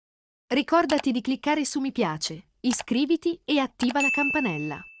Ricordati di cliccare su mi piace, iscriviti e attiva la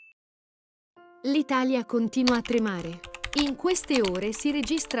campanella. L'Italia continua a tremare. In queste ore si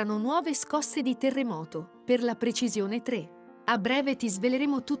registrano nuove scosse di terremoto, per la precisione 3. A breve ti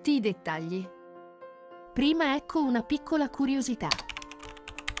sveleremo tutti i dettagli. Prima ecco una piccola curiosità.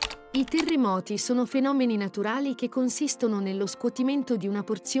 I terremoti sono fenomeni naturali che consistono nello scuotimento di una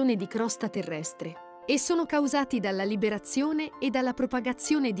porzione di crosta terrestre e sono causati dalla liberazione e dalla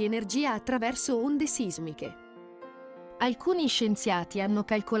propagazione di energia attraverso onde sismiche. Alcuni scienziati hanno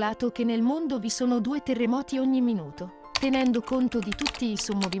calcolato che nel mondo vi sono 2 terremoti ogni minuto, tenendo conto di tutti i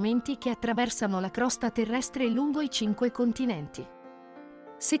sommovimenti che attraversano la crosta terrestre lungo i 5 continenti.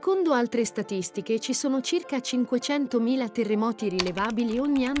 Secondo altre statistiche, ci sono circa 500.000 terremoti rilevabili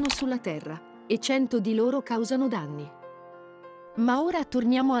ogni anno sulla Terra e 100 di loro causano danni. Ma ora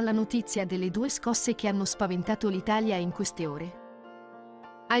torniamo alla notizia delle 2 scosse che hanno spaventato l'Italia in queste ore.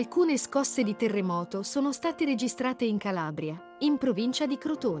 Alcune scosse di terremoto sono state registrate in Calabria, in provincia di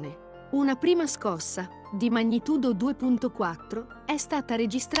Crotone. Una prima scossa, di magnitudo 2.4, è stata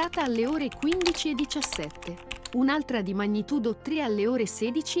registrata alle ore 15:17, un'altra di magnitudo 3 alle ore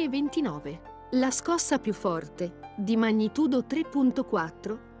 16:29. La scossa più forte, di magnitudo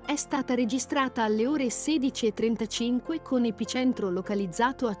 3.4, è stata registrata alle ore 16:35 con epicentro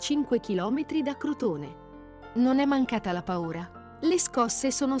localizzato a 5 km da Crotone. Non è mancata la paura. Le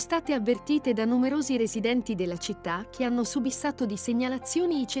scosse sono state avvertite da numerosi residenti della città che hanno subissato di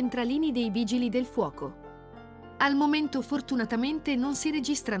segnalazioni i centralini dei vigili del fuoco. Al momento fortunatamente non si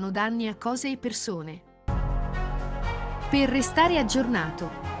registrano danni a cose e persone. Per restare aggiornato,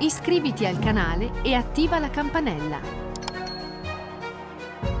 iscriviti al canale e attiva la campanella.